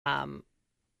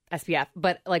SPF.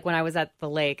 But like when I was at the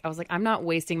lake, I was like, I'm not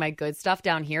wasting my good stuff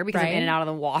down here because I'm in and out of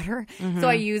the water. So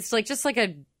I used like just like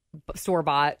a store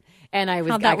bought, and I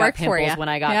got pimples when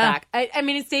I got back. I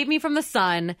mean, it saved me from the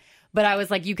sun. But I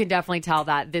was like, you can definitely tell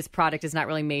that this product is not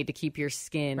really made to keep your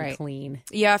skin clean.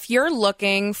 Yeah, if you're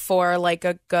looking for like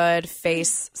a good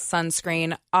face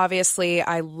sunscreen, obviously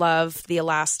I love the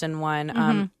Elastin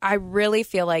one. I really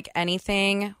feel like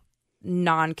anything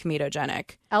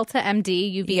non-comedogenic. Elta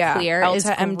MD UV Clear is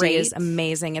Elta MD great. Is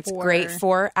amazing. It's great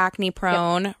for acne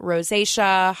prone,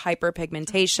 rosacea,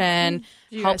 hyperpigmentation.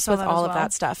 Helps with all of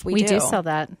that stuff. We do sell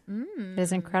that. It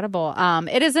is incredible.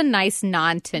 It is a nice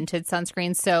non-tinted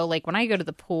sunscreen. So like when I go to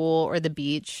the pool or the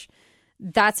beach,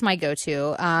 that's my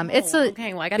go-to. It's a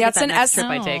well, I got to get that next trip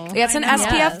I take. Yeah, it's an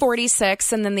SPF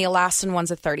 46, and then the Elastin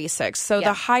one's a 36. So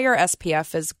the higher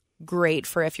SPF is great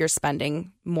for if you're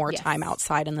spending more time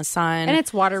outside in the sun. And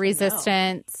it's water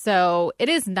resistant. So it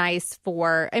is nice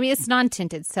for, I mean, it's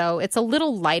non-tinted. So it's a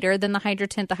little lighter than the Hydra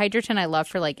Tint. The Hydra Tint I love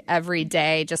for like every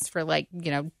day, just for like, you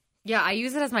know. Yeah, I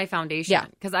use it as my foundation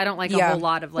because I don't like a whole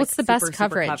lot of like what's the best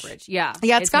coverage? Yeah.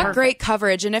 Yeah, it's got great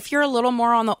coverage. And if you're a little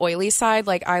more on the oily side,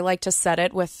 like I like to set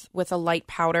it with a light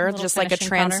powder, just like a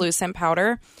translucent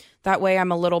powder. That way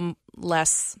I'm a little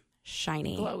less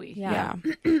shiny. Glowy. Yeah.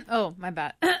 Oh, my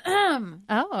bad.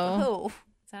 Oh.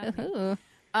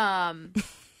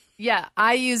 Yeah,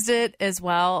 I used it as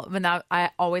well. But now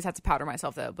I always have to powder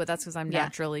myself though, but that's because I'm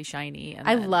naturally shiny. And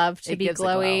I love to be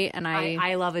glowy, and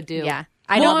I love a do. Yeah.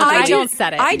 I don't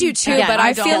set it. I do too, Yeah, but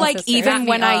I feel like even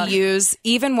when I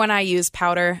necessary. use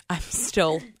powder, I'm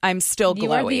still glowy.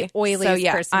 You are the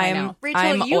oiliest person I know. Rachel,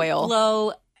 I'm you oil.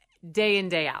 glow day in,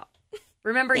 day out.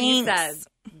 Remember, you said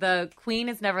the queen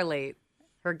is never late.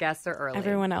 Her guests are early.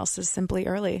 Everyone else is simply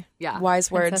early. Yeah.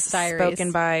 Wise words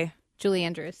spoken by Julie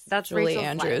Andrews. That's Julie Rachel's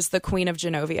Andrews, the queen of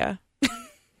Genovia.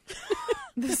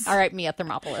 All right, Mia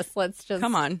Thermopolis. Let's just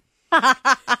come on.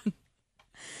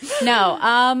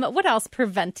 No. What else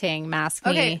preventing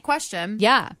maskne? Okay, question.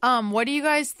 Yeah. What do you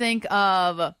guys think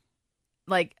of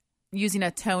like using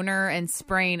a toner and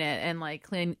spraying it and like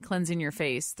cleansing your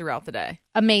face throughout the day?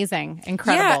 Amazing.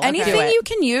 Incredible. Yeah, anything you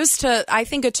can use to, I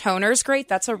think a toner is great.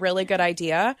 That's a really good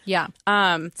idea. Yeah.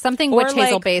 Something witch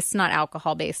hazel based, not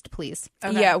alcohol based, please.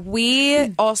 Okay. Yeah,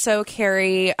 we also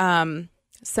carry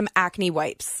some acne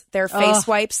wipes. They're face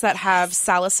wipes that have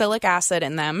salicylic acid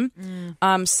in them.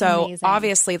 So amazing.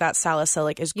 Obviously that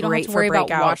salicylic is you don't great have to worry for breakouts.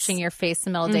 about washing your face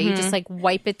in the middle of the day. You just like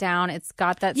wipe it down. It's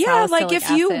got that Yeah, salicylic like if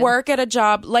acid. you work at a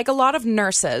job, like a lot of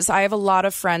nurses, I have a lot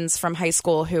of friends from high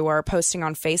school who are posting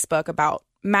on Facebook about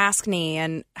maskne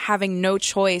and having no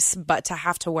choice but to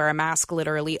have to wear a mask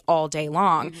literally all day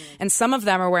long. And some of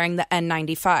them are wearing the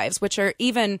N95s, which are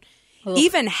even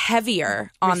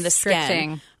heavier on the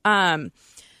skin.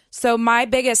 So my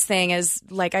biggest thing is,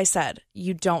 like I said,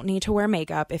 you don't need to wear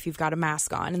makeup if you've got a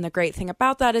mask on. And the great thing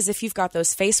about that is if you've got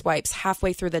those face wipes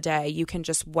halfway through the day, you can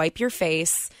just wipe your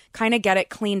face, kind of get it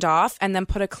cleaned off, and then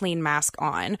put a clean mask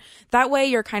on. That way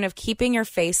you're kind of keeping your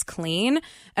face clean,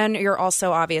 and you're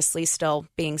also obviously still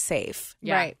being safe.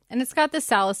 Yeah. Right. And it's got the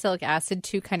salicylic acid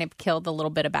to kind of kill the little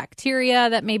bit of bacteria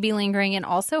that may be lingering, and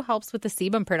also helps with the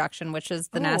sebum production, which is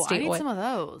the nasty I need oil. some of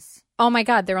those. Oh my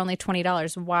God, they're only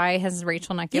 $20. Why has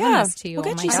Rachel not given this to you? We'll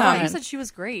get oh my you God. some. You said she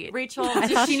was great. Rachel,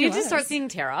 she needs to was. start seeing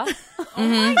Tara. Oh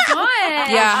my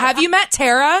God. Yeah. Have you met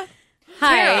Tara?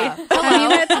 Hi. Have you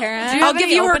met Tara? I'll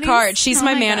give you her card. She's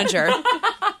my manager.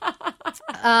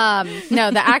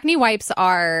 No, the acne wipes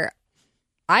I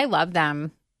love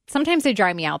them. Sometimes they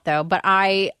dry me out though, but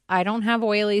I don't have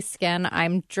oily skin.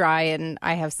 I'm dry and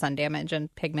I have sun damage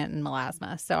and pigment and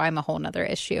melasma. So I'm a whole nother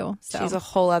issue. So She's a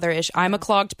whole other issue. I'm a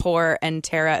clogged pore and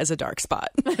Tara is a dark spot.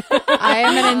 I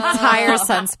am an entire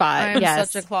sunspot. I'm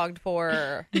yes. such a clogged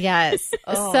pore. Yes.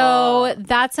 So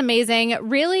that's amazing.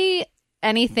 Really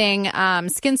anything.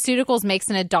 SkinCeuticals makes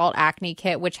an adult acne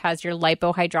kit, which has your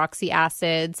lipohydroxy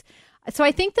acids. So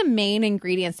I think the main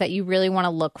ingredients that you really want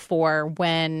to look for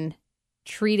when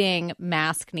treating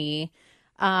maskne,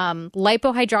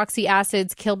 lipohydroxy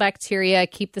acids kill bacteria,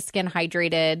 keep the skin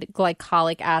hydrated.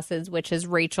 Glycolic acids, which is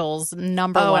Rachel's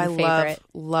number one favorite.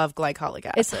 Love glycolic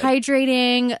acid. It's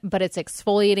hydrating, but it's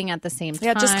exfoliating at the same time.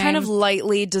 Yeah, it just kind of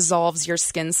lightly dissolves your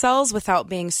skin cells without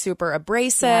being super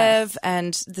abrasive. Yes.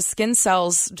 And the skin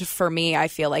cells, for me, I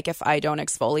feel like if I don't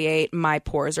exfoliate, my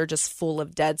pores are just full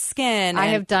of dead skin. I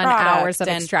have done hours of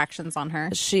extractions on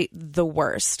her. The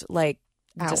worst. Like,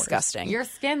 disgusting. Your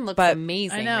skin looks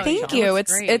amazing. I know. Thank you.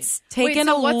 It's taken Wait,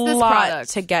 so what's this lot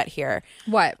product? to get here.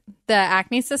 What? The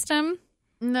acne system?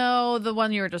 No, the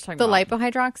one you were just talking The about.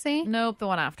 lipohydroxy? Nope, the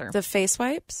one after. The face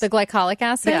wipes? The glycolic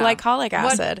acid? The glycolic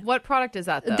acid. What product is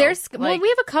that, though? Well, we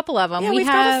have a couple of them. Yeah, we've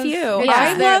got a few.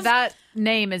 Yeah. That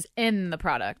name is in the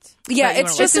product. Yeah,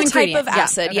 it's just a type of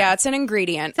acid. Okay. Yeah, it's an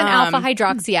ingredient. It's an alpha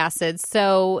hydroxy acid.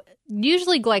 So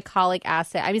usually glycolic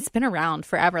acid, I mean, it's been around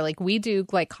forever. Like we do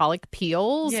glycolic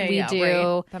peels. Yeah, we yeah, do.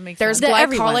 right. That makes There's sense.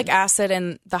 glycolic acid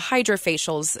in the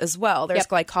hydrofacials as well. There's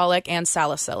glycolic and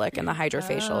salicylic in the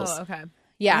hydrofacials. Oh, okay.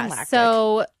 Yeah.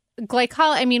 So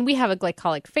glycolic, I mean, we have a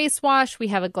glycolic face wash. We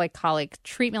have a glycolic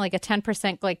treatment, like a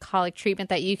 10% glycolic treatment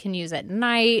that you can use at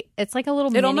night. It's like a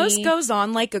little It almost goes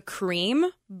on like a cream,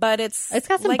 but it's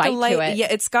got some like bite a light, to it. Yeah,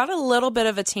 it's got a little bit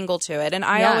of a tingle to it. And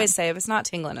I always say if it's not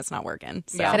tingling, it's not working.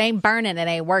 So. If it ain't burning, it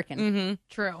ain't working. Mm-hmm.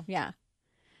 True. Yeah.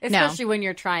 Especially when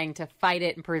you're trying to fight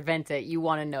it and prevent it, you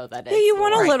want to know that it's you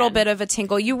want a little working. bit of a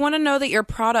tingle. You want to know that your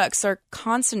products are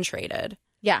concentrated.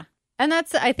 Yeah. And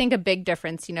that's, I think, a big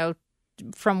difference,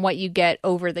 from what you get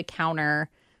over the counter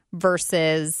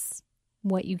versus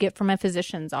what you get from a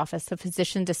physician's office. A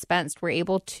physician dispensed. We're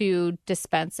able to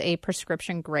dispense a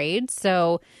prescription grade.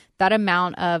 So that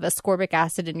amount of ascorbic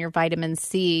acid in your vitamin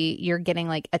C, you're getting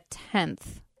like a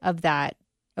 10th of that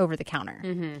over the counter.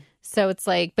 Mm-hmm. So it's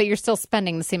like, but you're still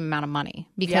spending the same amount of money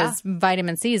because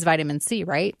vitamin C is vitamin C,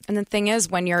 right? And the thing is,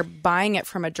 when you're buying it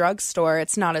from a drugstore,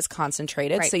 it's not as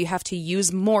concentrated. Right. So you have to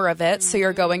use more of it. So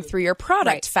you're going through your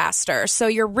product faster. So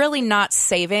you're really not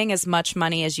saving as much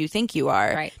money as you think you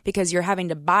are because you're having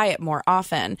to buy it more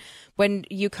often. When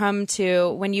you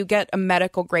get a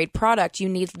medical grade product, you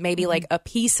need maybe like a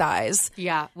pea size.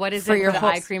 Yeah. What is for it your for the whole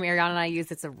eye cream Ariana and I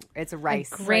use? It's a rice.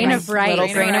 Grain of rice.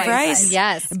 Little grain of rice.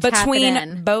 Yes.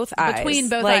 Between both eyes. Between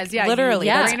both like, eyes. Yeah. Literally.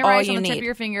 That's grain of all rice you on the tip need. of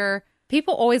your finger.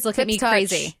 People always look at me touch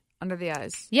crazy. Under the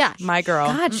eyes. Yeah. My girl.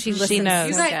 God, she listens. She knows.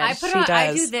 You guys, I put She on, I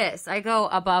does. do this. I go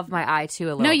above my eye too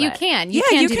a little bit. No, you can. You Yeah,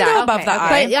 can you do can that. go above the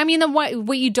eye. But I mean,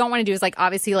 what you don't want to do is like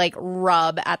obviously like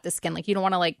rub at the skin. Like you don't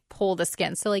want to like pull the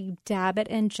skin. So like dab it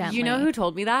in gently. You know who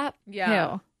told me that?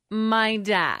 Yeah. Who? My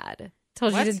dad.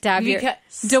 Told you to dab your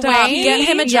Stop. Dwayne? Get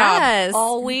him a job. Yes.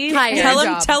 Always.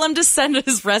 Hired. Tell him to send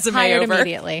his resume Hired over.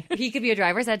 immediately. He could be a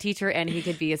driver's ed teacher and he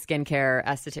could be a skincare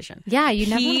esthetician. Yeah, you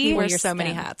never want to He wear wears your so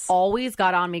many skin. hats. Always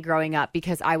got on me growing up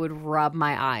because I would rub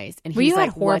my eyes. And Well, he's you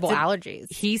like, had horrible "What did-"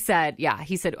 allergies. He said,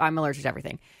 I'm allergic to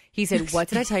everything. He said, what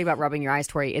did I tell you about rubbing your eyes,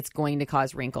 Tori? It's going to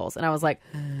cause wrinkles. And I was like,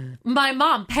 my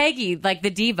mom, Peggy, like the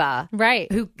diva,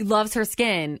 Right. who loves her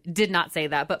skin, did not say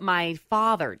that, but my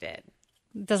father did.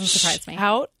 Doesn't surprise me.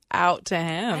 Out to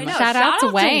him. I know. Shout out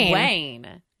to Wayne.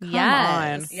 Wayne.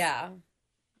 Yes. on. Yeah.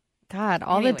 God,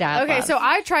 all Anyway. the dad Okay, love. so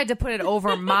I tried to put it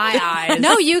over my eyes.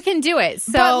 No, you can do it.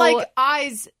 So but like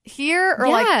eyes here or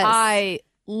like Yes.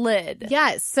 eyelid.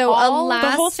 yes. So All- elastin.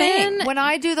 the whole thing. When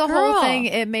I do the Girl. whole thing,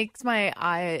 it makes my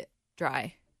eye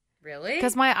dry Really?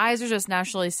 because my eyes are just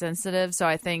naturally sensitive. So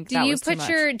I think Do that you was too put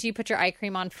much. your eye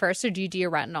cream on first, or do you do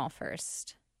your retinol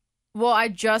first? Well, I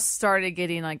just started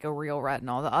getting like a real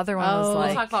retinol. The other one was Oh. We'll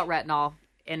like, talk about retinol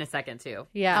in a second, too.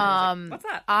 Yeah. What's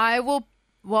that? I will.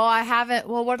 Well, I haven't.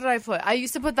 Well, what did I put? I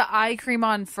used to put the eye cream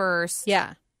on first.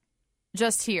 yeah.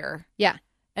 Just here. Yeah.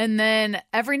 And then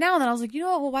every now and then I was like, you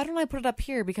know what? Well, why don't I put it up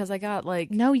here? Because I got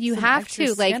like No, you some have extra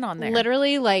to. Like skin on there.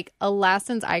 literally, like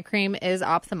elastin's eye cream is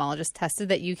ophthalmologist tested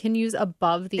that you can use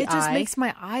above the It just eye. makes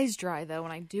my eyes dry though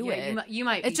when I do Yeah, it. you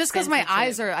might. It's be just because my sensitive.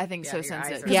 eyes are, I think, Yeah, so your eyes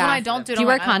sensitive. are Because Yeah. when I don't do it, Do you I'm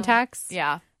wear like, I don't- contacts?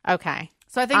 Yeah. Okay.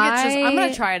 So I think it's just. I'm I-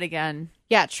 gonna try it again.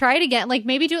 Yeah. Try it again. Like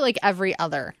maybe do it like every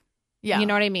other. Yeah. You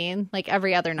know what I mean? Like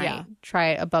every other night. Yeah. Try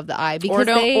it above the eye because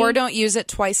Or don't use it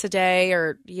twice a day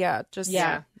or just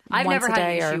I've once never a had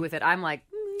day an or- issue with it. I'm like,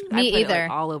 I Me put it, either. like,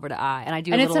 all over the eye, and I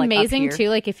do. And a it's little, like, up amazing here. too.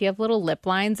 Like if you have little lip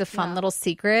lines, a fun little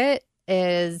secret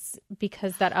is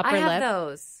because that upper I have lip,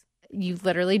 those. you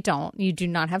literally don't. You do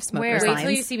not have smoker's Wait lines.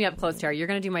 till you see me up close, Tara. You're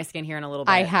going to do my skin here in a little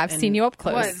bit. I have and- seen you up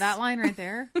close. What, that line right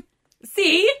there?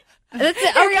 See, That's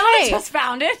it. Ariana Okay. just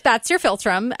found it. That's your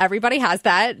Filtrum. Everybody has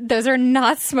that. Those are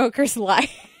not smoker's lines.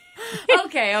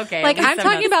 Okay. Like At least I'm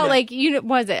talking not about sick. like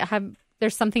was it?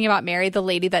 There's something about Mary, the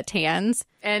lady that tans.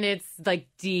 and it's like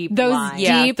deep. Those lines.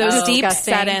 deep- those deep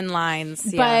disgusting. set-in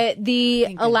lines. Yeah. But the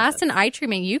Thank goodness elastin eye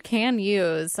treatment you can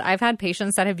use. I've had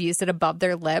patients that have used it above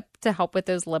their lip to help with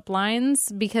those lip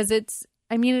lines because it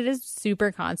is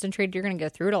super concentrated. You're going to go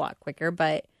through it a lot quicker.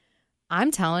 But I'm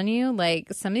telling you, like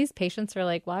some of these patients are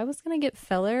like, well, I was going to get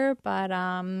filler, but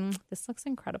this looks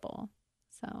incredible.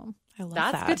 So I love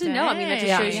That's that. good to know. I mean, that just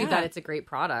Yeah. shows you Yeah. that it's a great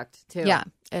product too. yeah,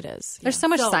 It is. there's so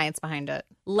much So- science behind it.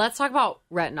 Let's talk about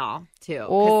retinol too.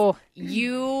 'Cause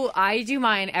Oh, I do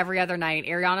mine every other night.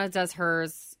 Ariana does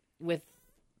hers with.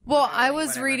 Well, whatever, I was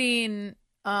whatever. reading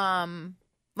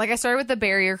I started with the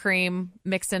barrier cream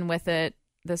mixed in with it,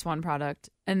 this one product.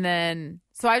 And then,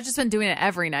 so I've just been doing it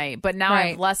every night, but now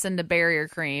I've lessened to barrier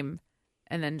cream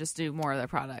and then just do more of the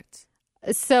product.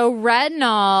 So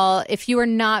retinol, if you are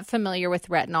not familiar with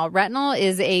retinol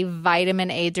is a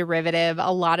vitamin A derivative.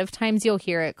 A lot of times you'll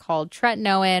hear it called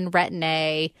tretinoin,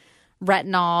 retin-A,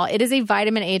 retinol. It is a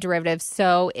vitamin A derivative.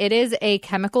 So it is a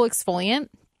chemical exfoliant.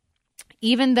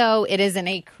 Even though it is in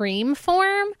a cream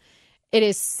form, it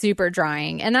is super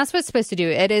drying. And that's what it's supposed to do.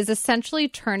 It is essentially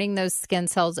turning those skin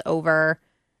cells over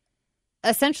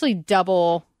essentially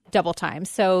double time.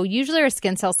 So usually our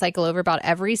skin cells cycle over about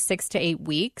every 6 to 8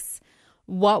 weeks.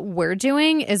 What we're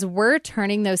doing is we're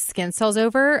turning those skin cells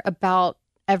over about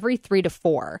every 3 to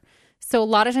 4. So a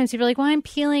lot of times people are like, well, I'm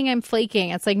peeling, I'm flaking.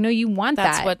 It's like, no, you want that.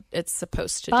 That's what it's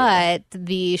supposed to do. But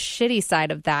the shitty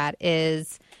side of that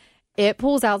is it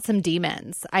pulls out some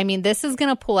demons. I mean, this is going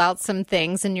to pull out some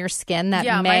things in your skin that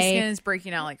my skin is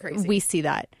breaking out like crazy. We see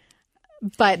that.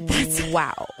 But that's,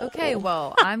 wow. Okay,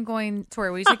 well, I'm going,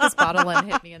 Tori, will you take this bottle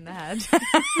and hit me in the head?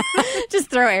 Just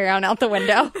throw Aaron out the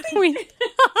window.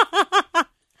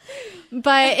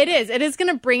 But it is going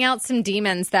to bring out some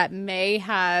demons that may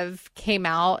have came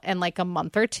out in like a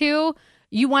month or two.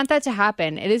 You want that to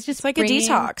happen. It is just like a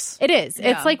detox. It is.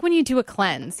 Yeah. It's like when you do a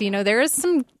cleanse. You know, there is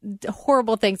some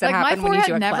horrible things that happen when you do a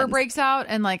cleanse. My forehead never breaks out,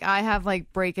 and like I have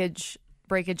like breakage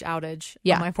outage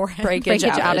on my forehead. Breakage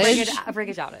outage.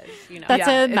 Breakage outage. You know. That's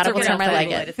a medical real term. I like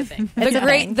thing. it. It's a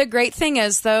thing. The great thing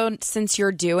is, though, since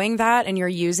you're doing that and you're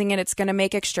using it, it's going to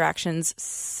make extractions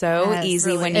so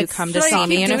easy really. when you come to see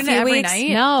me in a few weeks.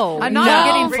 No. I'm not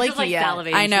getting flaky yet.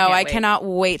 I know. I cannot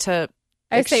wait to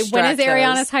I say, when is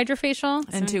Ariana's those.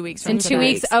 hydrofacial? In 2 weeks. In 2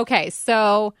 weeks? Okay.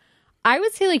 So I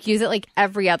would say like use it like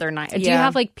every other night. Do you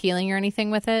have like peeling or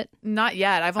anything with it? Not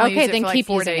yet. I've only used it then for like keep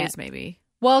 4 using days it. maybe.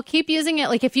 Well, keep using it.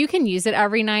 Like if you can use it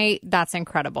every night, that's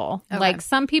incredible. Okay. Like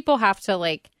some people have to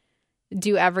like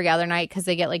do every other night because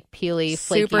they get like peely,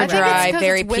 flaky. Super dry,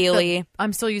 very peely.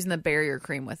 I'm still using the barrier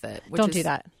cream with it. Don't do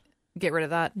that. Get rid of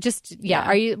that. Just,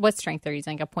 Are you, what strength are you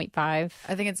using? A 0.5?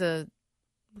 I think it's a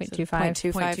 0.25?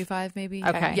 0.25 maybe.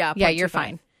 Okay. Yeah, you're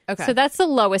fine. Okay. So that's the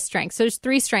lowest strength. So there's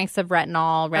 3 strengths of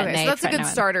retinol, retin-A, so that's a good tretinoin.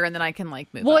 starter, and then I can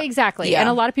like move Well, up. exactly. Yeah. And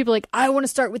a lot of people are like, I want to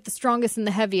start with the strongest and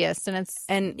the heaviest. And it's...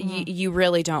 you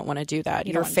really don't want to do that.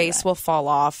 Your don't wanna do face that. will fall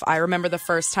off. I remember the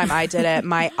first time I did it,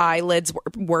 my eyelids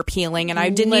were peeling, and I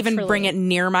didn't even bring it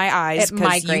near my eyes It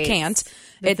because you migrates. can't.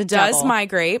 It's It a does double.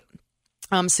 migrate.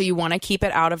 So you want to keep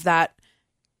it out of that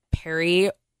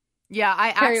Yeah,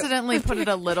 I accidentally put it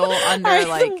a little under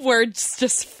like... words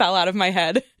just fell out of my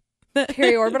head.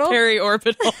 Periorbital?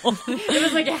 Periorbital. It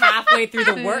was like halfway through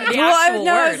the word. The Well, actual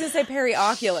I word. was going to say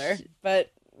periocular,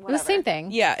 but The same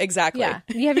thing. yeah, exactly. Yeah.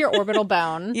 You have your orbital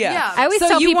bone. Yeah. I always So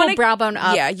tell you people wanna- brow bone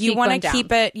up. Yeah, you want to cheekbone keep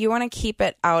down. it. You want to keep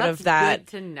it out That's of that good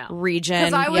to know. region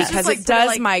 'Cause I was just, because like, it put it, does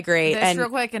like, migrate this and real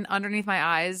quick, and underneath my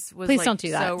eyes was Please like, don't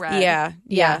do that. so red.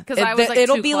 yeah. 'Cause I was, like,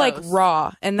 it'll too be like close.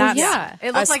 raw, and that's yeah.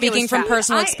 It looked like it speaking was from fat.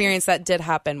 personal I- experience. That did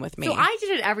happen with me. So I did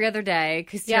it every other day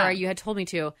because Yeah. Sarah, you had told me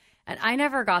to, and I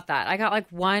never got that. I got like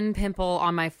one pimple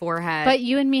on my forehead. But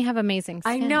you and me have amazing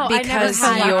skin. I know Because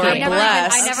I never had you're I never had- I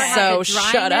blessed, never had so the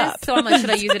shut dryness, up. So I'm like, should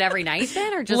I use it every night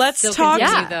then, or just Let's still talk.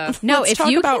 continue Yeah. the? No, Let's if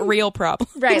talk you about can- real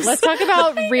problems. Right. Let's talk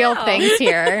about real things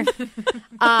here.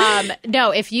 No,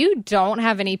 if you don't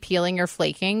have any peeling or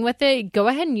flaking with it, go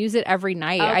ahead and use it every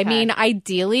night. I Okay. mean,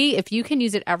 ideally, if you can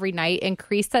use it every night,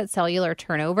 increase that cellular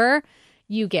turnover.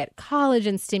 You get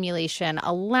collagen stimulation,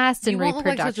 elastin You won't look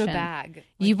like reproduction. such a bag.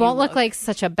 You won't look like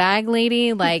such a bag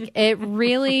lady. Like it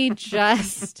really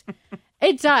just,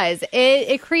 it does.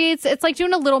 It creates, it's like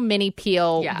doing a little mini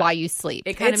peel Yeah. while you sleep.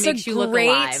 It kind of makes you look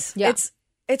alive. Yeah.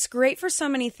 It's great for so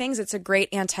many things. It's a great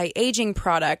anti-aging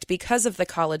product because of the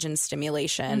collagen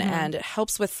stimulation and it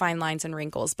helps with fine lines and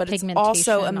wrinkles. But it's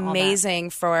also Pigmentation, all that. amazing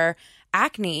for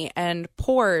acne and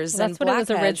pores and That's what it was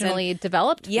blackheads originally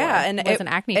developed for. Yeah, and it was an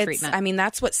acne it's- treatment. I mean,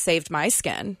 that's what saved my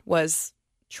skin was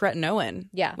tretinoin.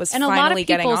 Yeah. was and finally a lot of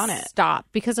getting people on it. stop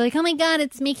because they're like, oh my God,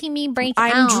 it's making me break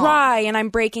I'm out. dry and I'm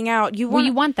breaking out. You Well,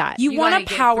 you want that. You, You want gotta to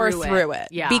get power through through it. it,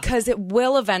 Yeah. because it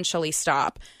will eventually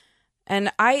stop. And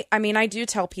I mean, I do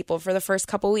tell people for the first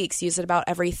couple weeks, use it about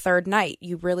every third night.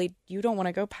 You don't want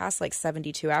to go past like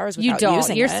 72 hours without You don't.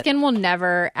 using Your it. skin will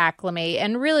never acclimate.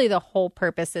 And really the whole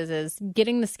purpose is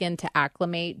getting the skin to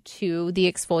acclimate to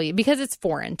the exfoliate because it's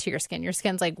foreign to your skin. Your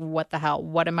skin's like, what the hell?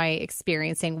 What am I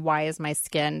experiencing? Why is my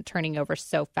skin turning over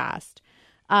so fast?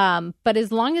 But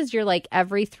as long as you're like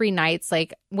every 3 nights,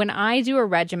 like when I do a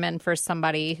regimen for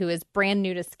somebody who is brand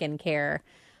new to skincare,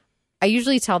 I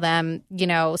usually tell them,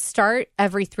 start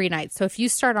every 3 nights. So if you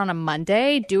start on a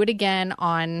Monday, do it again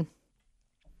on,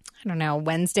 I don't know,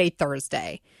 Wednesday,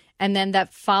 Thursday. And then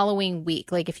that following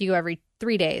week, like if you go every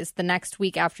 3 days, the next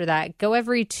week after that, go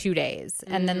every 2 days.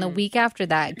 And then the week after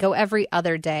that, go every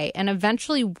other day. And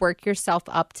eventually work yourself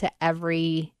up to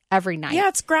every night. Yeah,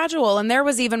 it's gradual. And there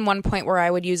was even one point where I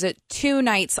would use it 2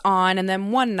 nights on and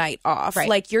then 1 night off. Right.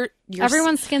 Like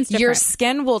everyone's skin's different. Your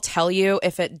skin will tell you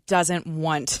if it doesn't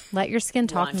want let your skin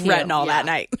talk to you. retinol that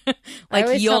night. Like I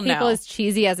always you'll tell people, know. as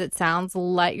cheesy as it sounds,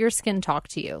 let your skin talk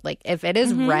to you. Like if it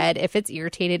is red, if it's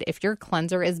irritated, if your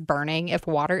cleanser is burning, if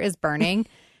water is burning,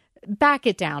 back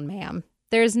it down, ma'am.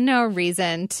 There's no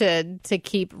reason to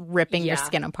keep ripping your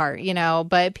skin apart, you know.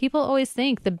 But people always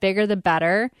think the bigger the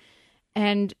better.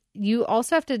 And you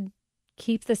also have to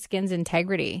keep the skin's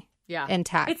integrity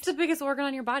intact. It's the biggest organ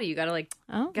on your body. You gotta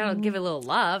gotta give it a little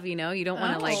love, you know. You don't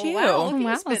want to wow, look at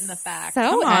you spitting the facts.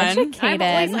 So educated.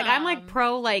 I'm like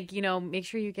pro, like, you know, make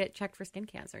sure you get checked for skin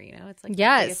cancer, you know. It's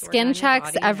like skin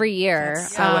checks every year.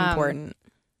 That's so important.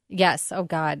 Yes. Oh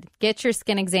God. Get your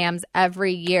skin exams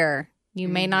every year. You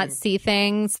may not see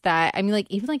things that, I mean, like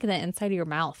even like in the inside of your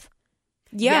mouth.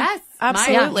 Yeah, yes,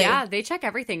 absolutely. They check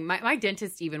everything. My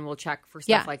dentist even will check for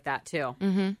stuff like that too.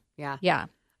 Mm-hmm. Yeah.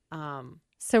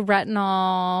 So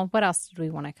retinol. What else did we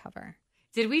want to cover?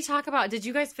 Did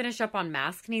you guys finish up on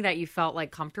Maskne that you felt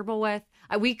like comfortable with?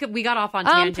 We got off on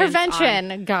tangents.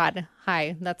 Prevention.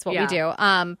 That's what we do.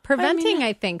 Preventing,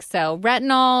 I think so.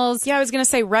 Retinols. Yeah, I was going to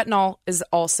say retinol is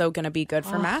also going to be good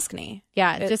for Maskne.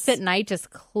 Yeah, just at night, just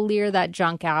clear that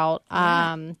junk out.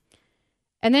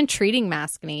 And then treating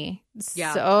Maskne.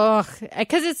 Yeah. So,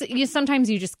 because sometimes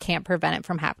you just can't prevent it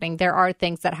from happening. There are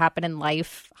things that happen in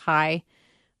life,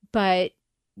 but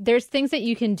there's things that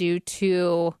you can do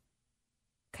to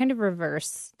kind of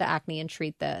reverse the acne and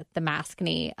treat the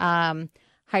Maskne.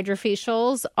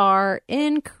 Hydrofacials are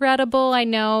incredible. I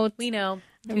know. We know.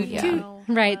 Toot.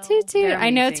 Right. Toot.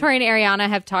 I know Tori and Ariana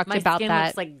have talked about that. My skin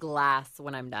looks like glass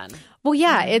when I'm done. Well,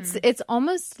 yeah, it's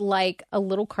almost like a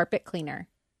little carpet cleaner.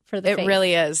 It face.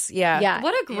 really is. Yeah.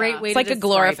 What a great way it's to like a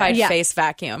glorified face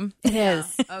vacuum. It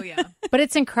is. Oh, yeah. But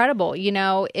it's incredible. You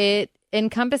know, it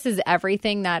encompasses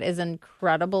everything that is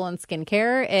incredible in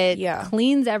skincare. It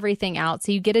cleans everything out.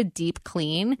 So you get a deep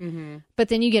clean, but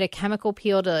then you get a chemical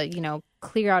peel to, you know,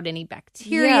 clear out any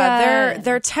bacteria. Yeah,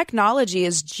 their technology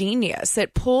is genius.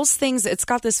 It pulls things. It's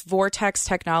got this vortex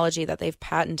technology that they've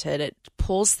patented. It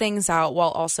pulls things out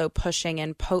while also pushing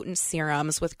in potent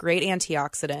serums with great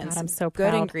antioxidants. God, I'm so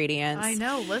proud. Good ingredients. I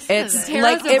know. Listen, it's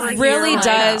like it really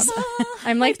does.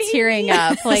 I'm like tearing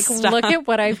up. Like, look at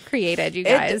what I've created, you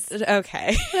guys.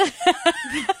 Okay. You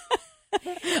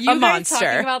a guys monster.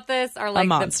 Talking about this are like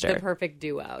the perfect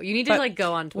duo. You need to like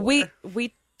go on tour.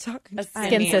 We talk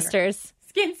Skin sisters.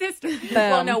 Skin sisters.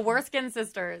 Well, no, we're skin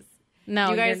sisters.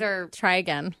 No, you guys are. Try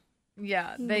again.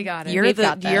 Yeah, they got it. You're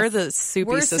the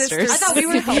soupy sisters. I thought we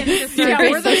were skin sisters. Yeah,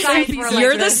 we're the guys.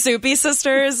 You're the soupy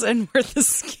sisters, and we're the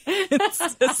skin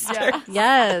sisters.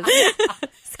 Yes,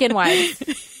 skin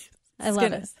wives. I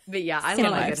love it. But yeah, I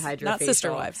love a good hydrofacial. Not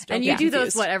sister wives. And you do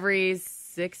those every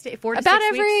 6 to 4 to 6 about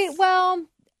every weeks? Well,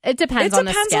 it depends on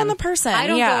the skin. It depends on the person. I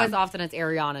don't go as often as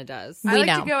Ariana does. I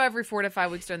like to go every 4 to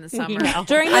 5 weeks during the summer.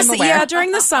 During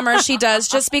the summer she does,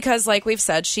 just because like we've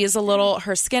said, she is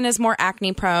her skin is more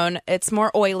acne prone. It's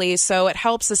more oily, so it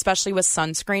helps especially with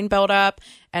sunscreen buildup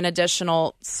and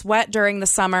additional sweat during the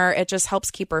summer. It just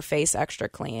helps keep her face extra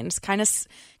clean. It's kind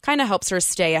of helps her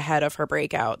stay ahead of her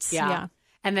breakouts. Yeah.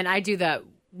 And then I do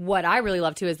what I really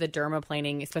love too is the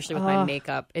dermaplaning, especially with my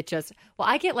makeup. It just,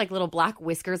 I get like little black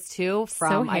whiskers too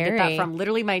I get that from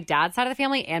literally my dad's side of the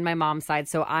family and my mom's side.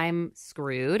 So I'm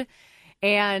screwed.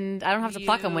 And I don't have to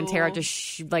pluck them when Tara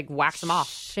just whacks them off.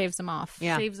 Shaves them off.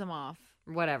 Yeah. Shaves them off.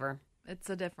 Whatever.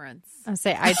 It's a difference.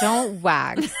 I don't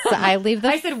wax. I leave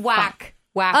I said whack.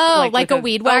 Whack. Oh, like a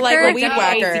weed whacker? like a weed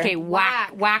whacker. Okay,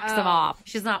 wax them off.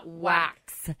 She's not wax.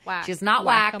 She's not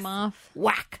whack wax. them off.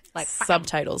 Whack. Like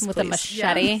subtitles with please. A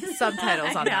machete. Yeah.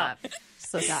 Subtitles on that.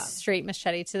 So straight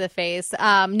machete to the face.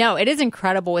 No, it is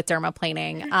incredible with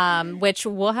dermaplaning, which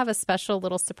we'll have a special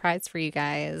little surprise for you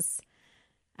guys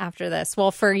after this.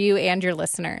 Well, for you and your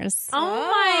listeners. Oh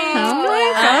my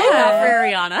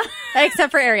God.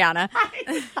 Except for Ariana.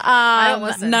 I don't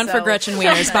listen, none for Gretchen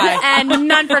Wieners. Bye. And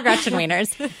none for Gretchen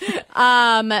Wieners.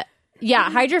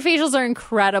 Yeah, hydrofacials are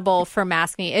incredible for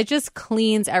Maskne. It just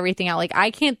cleans everything out. Like,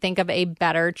 I can't think of a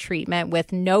better treatment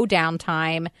with no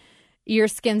downtime. Your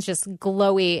skin's just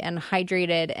glowy and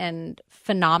hydrated and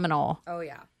phenomenal. Oh,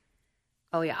 yeah.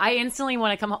 I instantly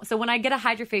want to come home. So when I get a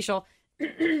hydrofacial,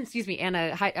 excuse me, and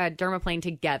a dermaplane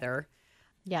together,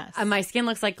 yes, my skin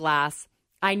looks like glass.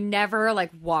 I never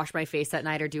wash my face at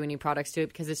night or do any products to it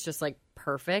because it's just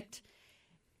perfect.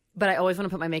 but I always want to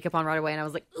put my makeup on right away. And I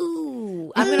was like,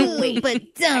 ooh, I'm going to wait. But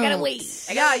I got to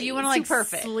wait. You want to like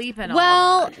perfect. Sleep in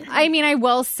Well, I mean, I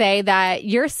will say that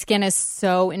your skin is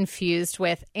so infused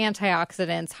with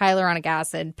antioxidants, hyaluronic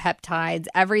acid, peptides,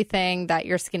 everything that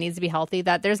your skin needs to be healthy,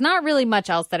 that there's not really much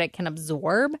else that it can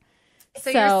absorb. So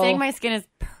you're saying my skin is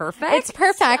perfect? It's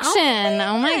perfection.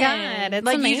 Oh my God. It's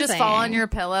like amazing. you just fall on your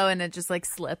pillow and it just like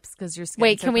slips because your skin.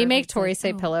 Wait, can we make Tori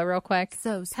say pillow real quick?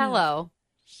 So smooth. Pillow.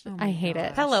 I hate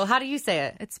it. Pillow. How do you say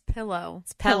it? It's pillow.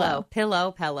 It's pillow.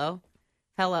 Pillow.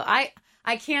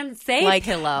 I can't say like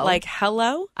pillow. Like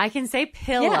hello? I can say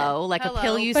pillow, like Pillow. a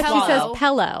pill you But swallow. she says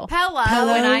pillow. Pillow.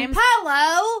 When I'm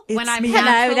pillow. when I'm Hello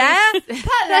naturally,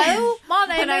 Pillow. My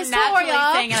name when I'm is naturally Toria.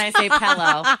 saying and I say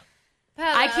pillow.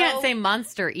 Pillow. I can't say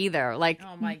Munster either. Like,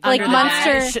 Oh my God. Like under the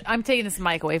Munster- bed. I'm taking this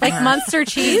mic away from Like her. Munster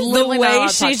cheese. The literally not way allowed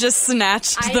to she touch- just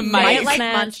snatched I the might mic. like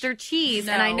Snatch. Munster cheese,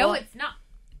 and I know No. it's not.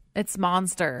 It's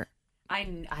Monster.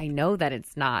 I know that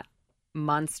it's not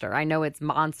Munster. I know it's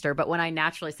Monster, but when I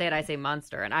naturally say it, I say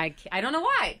Munster, and I don't know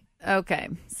why. Okay.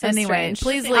 So anyway, strange.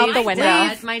 please Out leave. the window.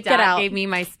 My Get dad out. gave me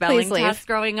my spelling Please leave. test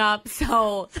growing up,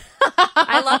 so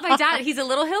I love my dad. He's a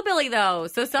little hillbilly though,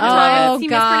 so sometimes he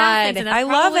God. mispronounces things, and that's I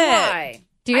love probably it. why.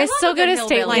 Do you I guys love still a go good to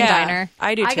State hillbilly. Line Yeah, Diner?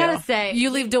 I do too. I gotta say, You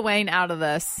leave Dwayne out of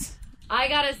this. I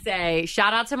gotta say,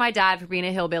 shout out to my dad for being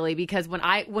a hillbilly because when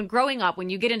growing up, when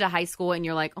you get into high school and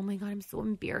you're like, oh my God, I'm so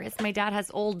embarrassed. My dad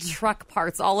has old truck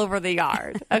parts all over the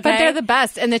yard. Okay? But they're the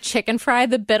best. And the chicken fry,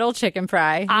 the Biddle chicken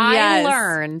fry. I Yes.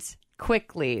 learned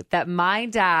quickly that my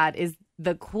dad is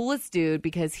the coolest dude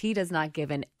because he does not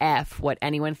give an F what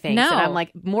anyone thinks. No. And I'm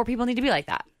like, more people need to be like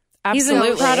that. He's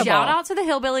Absolutely. incredible. Shout out to the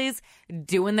hillbillies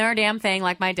doing their damn thing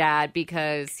like my dad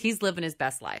because he's living his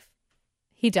best life.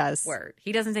 He does. Word.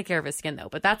 He doesn't take care of his skin though,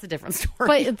 but that's a different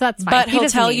story. But that's fine. But He he'll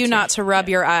doesn't tell need you to. not to rub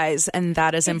your eyes, and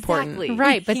that is important. Exactly.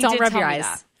 Right, but He don't did rub tell your me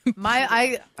eyes. that.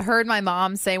 I heard my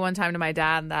mom say one time to my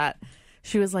dad that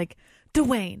she was like,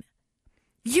 Dwayne,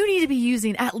 you need to be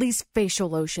using at least facial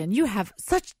lotion. You have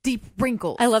such deep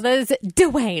wrinkles. I love that it's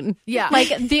Dwayne. Yeah.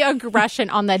 Like the aggression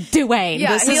on the Dwayne.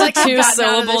 Yeah, This he, is like, a gotten out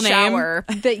of the two-syllable name. shower.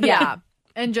 Yeah. Yeah.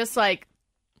 And just like,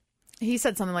 he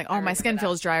said something like, oh, my skin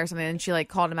feels dry or something. And she like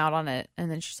called him out on it. And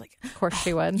then she's like, Of course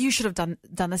she would. you should have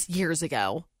done this years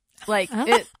ago. Like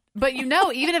it. But even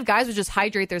if guys would just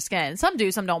hydrate their skin, some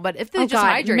do, some don't. But if they Oh just God,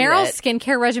 hydrate Meryl's it,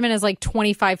 skincare regimen is like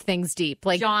 25 things deep.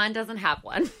 Like, John doesn't have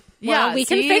one. well, we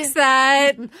can see? fix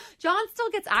that. John still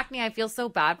gets acne. I feel so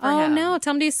bad for Oh him. no,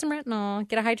 tell him to use some retinol.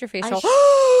 Get a hydrofacial.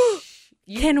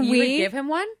 You we- would give him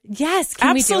one? Yes,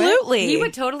 can we do it? Absolutely. He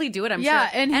would totally do it, I'm Yeah,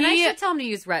 sure. and I he- should tell him to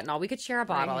use retinol. We could share a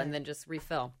bottle and then just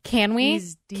refill. Can we?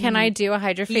 He's Can I do a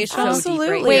hydrofacial? so deep Absolutely.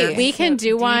 right Wait, there. we can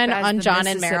do Deep one as on the John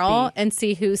and Meryl Mississippi. and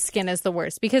see whose skin is the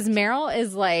worst because Meryl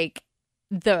is like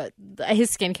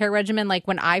his skincare regimen. Like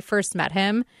when I first met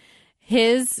him,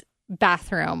 his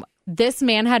bathroom. This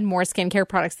man had more skincare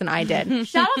products than I did.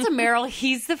 Shout out to Meryl.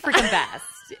 He's the freaking best.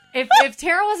 If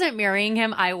Tara wasn't marrying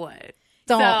him, I would.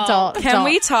 Don't. Can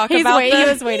we talk He's about He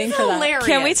the- was waiting for that. Hilarious.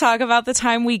 Can we talk about the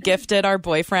time we gifted our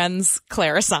boyfriends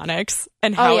Clarisonics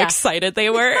and how yeah. excited they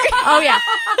were? Oh yeah.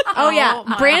 Oh yeah.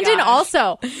 my Brandon gosh.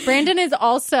 also. Brandon is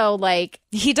also like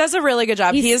He does a really good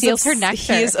job. He is steals her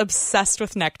nectar. He is obsessed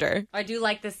with nectar. I do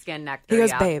like the skin nectar. He goes,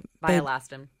 yeah, babe, by babe.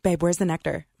 Elastin. Babe, where's the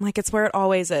nectar? I'm like, it's where it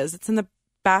always is. It's in the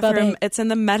bathroom. Babe. It's in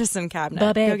the medicine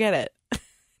cabinet. Babe. Go get it.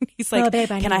 He's like,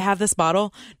 Babe, I can know. I have this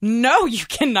bottle? No, you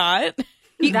cannot.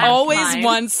 He That's always fine.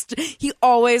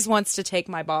 wants to take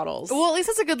my bottles. well, at least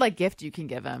that's a good like gift you can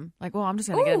give him. Like, well, I'm just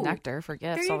gonna get Ooh. nectar for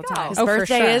gifts There all you the go. time. His Oh, for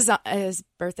birthday sure. his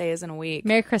birthday is in a week.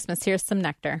 Merry Christmas. Here's some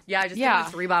nectar. Yeah, I just Yeah. gave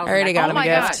him 3 bottles. I already of got nectar. him Oh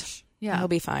a my gift. gosh. Yeah. He'll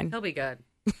be fine. He'll be good.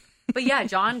 But yeah,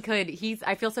 John could.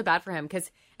 I feel so bad for him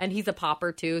and he's a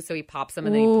popper too, so he pops them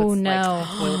and then he Ooh, puts no. like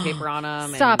toilet paper on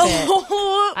them. Stop and it.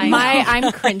 I know.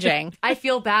 I'm cringing. I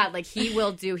feel bad. Like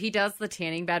he does the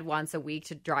tanning bed once a week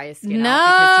to dry his skin No,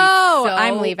 out because he's so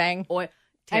I'm leaving.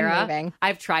 Tara, I'm leaving.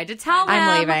 I've tried to tell him.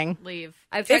 I'm leaving. Leave.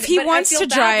 I've tried If he but I wants feel to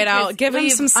bad dry it because out, give him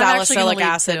leave. some I'm actually gonna salicylic leave,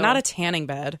 acid, too. not a tanning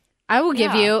bed. I will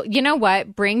give Yeah. you know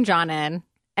what? Bring John in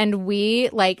and we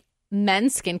like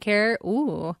men's skincare.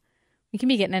 Ooh, we can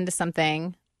be getting into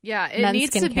something. Yeah, it Men's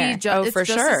needs to be skincare. just, Oh, it's for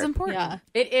just sure. as important.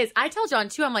 It is. I tell John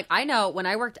too. I'm like, I know when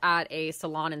I worked at a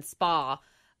salon and spa,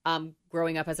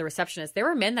 growing up as a receptionist, there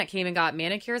were men that came and got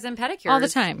manicures and pedicures All the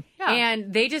time. Yeah.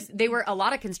 And they were a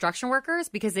lot of construction workers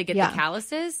because they get Yeah. the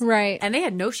calluses, Right. And they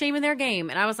had no shame in their game.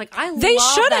 And I was like, They love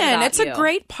that shouldn't. about It's you. a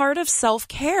great part of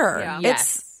self-care. Yeah.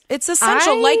 It's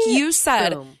essential. Like you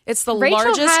said, Boom. it's the Rachel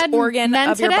largest had organ men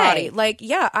of your today. body. Like,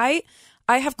 yeah,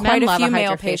 I have quite a few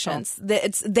male patients.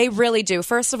 They really do.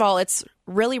 First of all, it's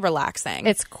really relaxing.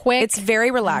 It's quick. It's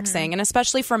very relaxing, and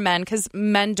especially for men, because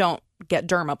men don't get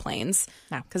dermaplanes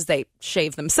because they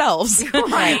shave themselves.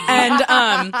 Right.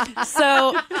 And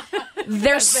so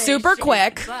they're super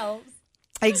quick. Themselves.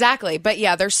 Exactly. But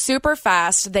yeah, they're super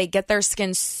fast. They get their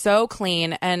skin so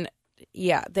clean, and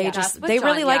they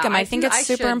really like them. I think it's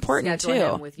super important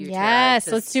too. Yes,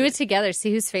 let's do it together.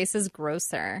 See whose face is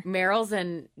grosser. Meryl's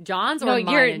and John's, or no,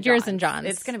 mine and yours John's? and John's.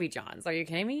 It's gonna be John's. Are you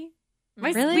kidding me?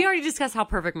 Really? We already discussed how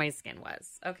perfect my skin was.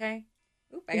 Okay.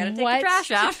 Oop, I gotta take the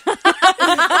trash out. Well,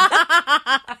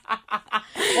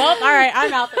 all right,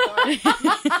 I'm out the door.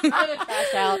 I'm gonna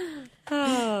trash out.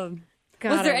 Oh,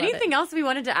 God, was there anything else we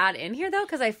wanted to add in here though?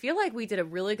 Because I feel like we did a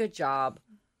really good job.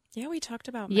 Yeah, we talked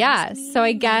about Maskne. So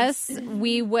I guess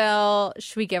we will.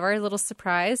 Should we give our little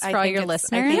surprise for all your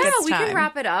listeners? Yeah, we can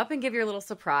wrap it up and give your little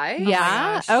surprise.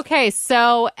 Yeah. Okay.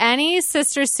 So any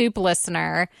Sister Soup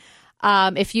listener,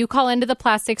 if you call into the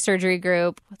plastic surgery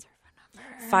group, what's our phone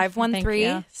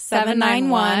number?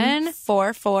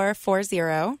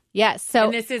 513-791-4440. Yes. So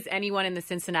and this is anyone in the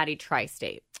Cincinnati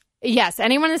tri-state. Yes,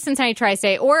 anyone in the Cincinnati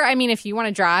tri-state. Or, I mean, if you want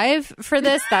to drive for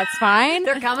this, that's fine.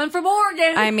 They're coming from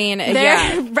Oregon. I mean,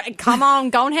 come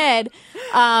on, go ahead.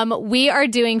 We are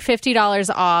doing $50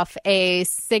 off a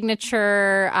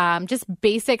signature, just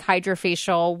basic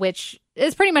hydrofacial, which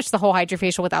is pretty much the whole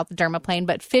hydrofacial without the dermaplane,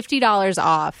 but $50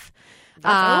 off.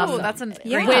 That's a great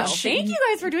deal. Thank you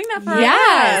guys for doing that for us.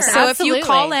 Yes, so if you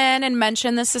call in and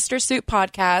mention the Sister Soup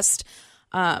podcast,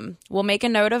 we'll make a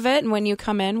note of it, and when you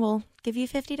come in, we'll give you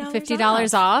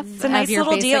 $50 off. It's a nice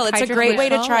little deal. It's a great way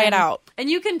to try it out.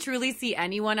 And you can truly see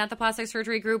anyone at the plastic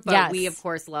surgery group, but we of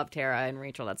course love Tara and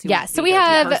Rachel. That's who so we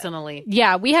have personally.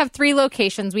 Yeah, we have 3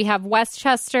 locations. We have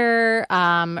Westchester,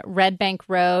 Red Bank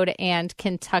Road, and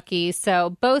Kentucky.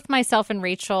 So both myself and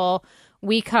Rachel,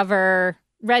 we cover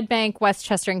Red Bank,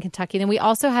 Westchester, and Kentucky. Then we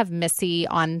also have Missy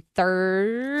on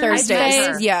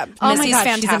Thursdays. Yeah. Oh Missy's my God,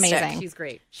 fantastic. she's amazing. She's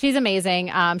great. She's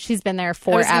amazing. She's been there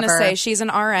forever. I was going to say, she's an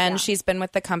RN. She's been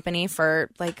with the company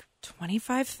for like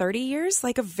 25, 30 years,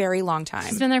 like a very long time.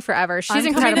 She's been there forever. She's I'm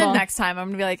incredible. Coming in next time, I'm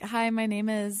going to be like, hi, my name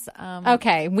is...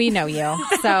 Okay, we know you.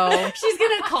 So she's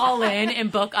going to call in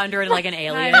and book under like an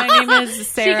alien. Hi, my name is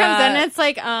Sarah. She comes in and it's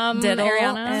like, Diddle,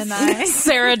 Ariana. And I...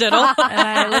 Sarah Diddle. And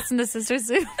I listen to Sister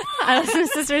Soup. I listen to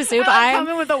Sister Soup. I'm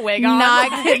coming with a wig on.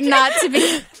 Not to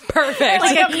be perfect.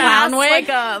 Like a clown wig.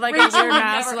 Like a weird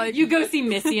mask. Like, you go see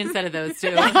Missy instead of those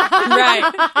two.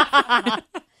 Right.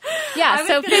 Yeah,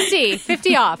 so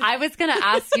 50 off. I was going to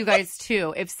ask you guys,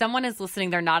 too, if someone is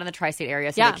listening, they're not in the tri-state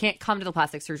area, so they can't come to the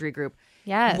plastic surgery group.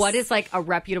 Yes. What is like a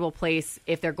reputable place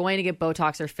if they're going to get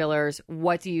Botox or fillers?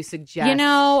 What do you suggest? You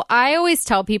know, I always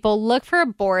tell people, look for a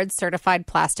board-certified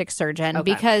plastic surgeon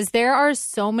because there are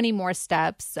so many more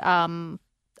steps. All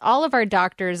of our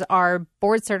doctors are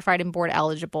board-certified and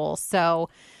board-eligible, so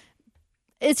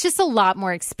it's just a lot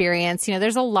more experience. You know,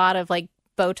 there's a lot of like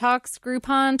Botox,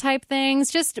 Groupon type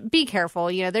things. Just be careful.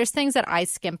 You know, there's things that I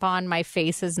skimp on. My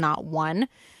face is not one.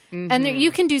 Mm-hmm. And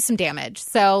you can do some damage.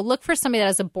 So look for somebody that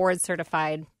has a board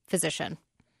certified physician.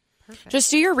 Perfect.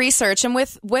 Just do your research. And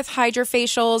with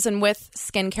hydrofacials and with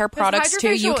skincare products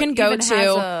too, you can go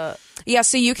to...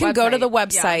 so you can go to the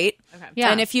website. Yeah. Okay.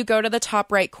 Yeah. And if you go to the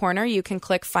top right corner, you can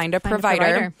click Find a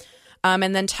provider.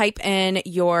 And then type in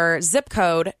your zip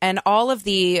code, and all of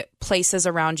the places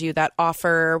around you that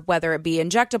offer, whether it be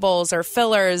injectables or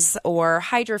fillers or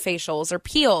hydrofacials or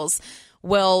peels,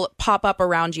 will pop up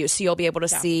around you. So you'll be able to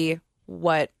see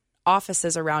what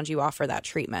offices around you offer that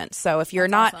treatment. So if you're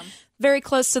not very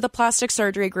close to the plastic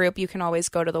surgery group, you can always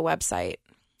go to the website.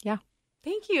 Yeah.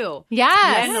 Thank you.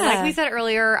 Yes. And like we said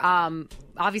earlier,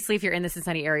 obviously if you're in the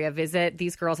Cincinnati area, visit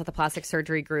these girls at the plastic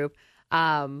surgery group.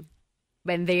 And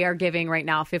they are giving right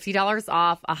now $50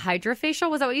 off a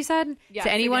hydrofacial. Was that what you said? Yeah,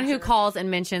 to anyone who calls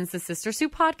and mentions the Sister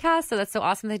Soup podcast. So that's so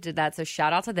awesome they did that. So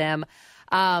shout out to them.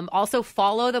 Also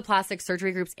follow the plastic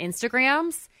surgery group's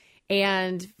Instagrams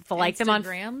and like them on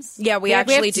Instagrams. Yeah, we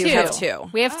actually do have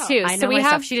 2. We have 2. I know my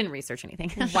stuff. She didn't research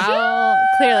anything. Wow.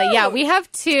 Clearly. Yeah, we have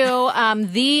 2.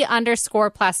 The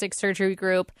 _plastic surgery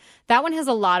group. That one has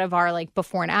a lot of our like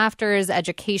before and afters,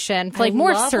 education, for, like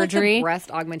more surgery. Like, the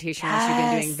breast augmentation you've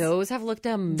been doing. Those have looked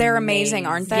amazing. They're amazing,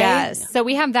 aren't they? Yes. So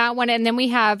we have that one, and then we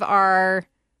have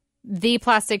the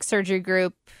plastic surgery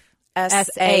group.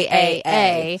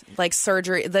 SAAA, like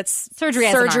surgery. That's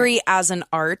surgery as an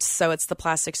art. So it's the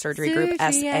plastic surgery group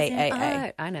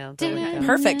SAAA. I know.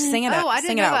 Perfect. Sing it out.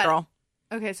 Sing it out, girl.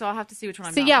 Okay, so I'll have to see which one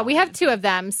I'm So yeah, we have 2 of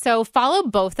them. So follow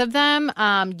both of them.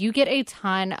 You get a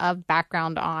ton of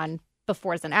background on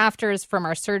befores and afters from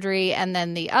our surgery, and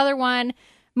then the other one,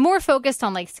 more focused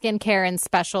on like skincare and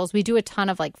specials. We do a ton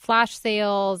of like flash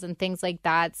sales and things like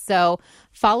that. So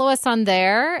follow us on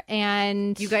there.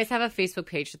 And you guys have a Facebook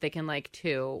page that they can like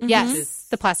too. Yes,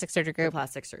 the Plastic Surgery Group. The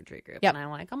Plastic Surgery Group. Yep. And I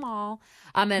like them all.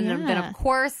 And then of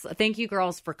course, thank you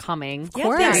girls for coming. Of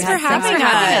course. Thanks for having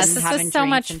us. This was so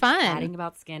much fun. Chatting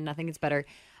about skin. Nothing is better.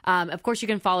 Of course, you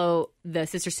can follow the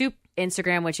Sister Soup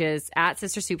Instagram, which is at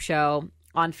Sister Soup Show.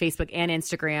 On Facebook and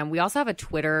Instagram. We also have a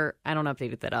Twitter. I don't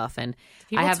update it that often.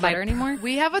 I have Twitter anymore.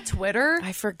 We have a Twitter.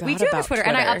 I forgot. We do about have a Twitter,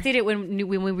 and I update it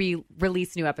when we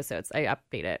release new episodes. I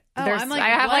update it. Oh, I'm like,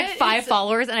 I have like 5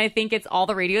 followers, and I think it's all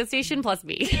the radio station plus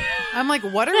me. I'm like,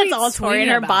 what are we all Tori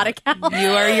and her bot account? You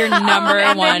are your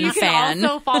number one you fan. You can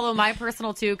also follow my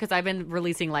personal too, because I've been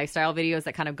releasing lifestyle videos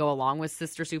that kind of go along with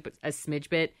Sister Soup a smidge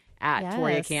bit. At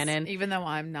Toria Cannon. Even though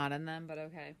I'm not in them, but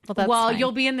okay. Well,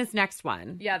 you'll be in this next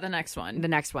one. Yeah, the next one.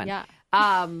 Yeah.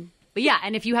 But yeah,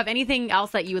 and if you have anything else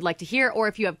that you would like to hear, or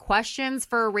if you have questions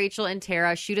for Rachel and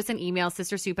Tara, shoot us an email,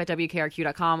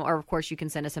 sistersoup@wkrq.com, or of course you can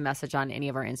send us a message on any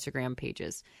of our Instagram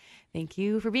pages. Thank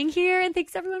you for being here, and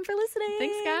thanks everyone for listening.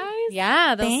 Thanks, guys.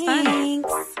 Yeah, that was fun.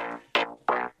 Thanks.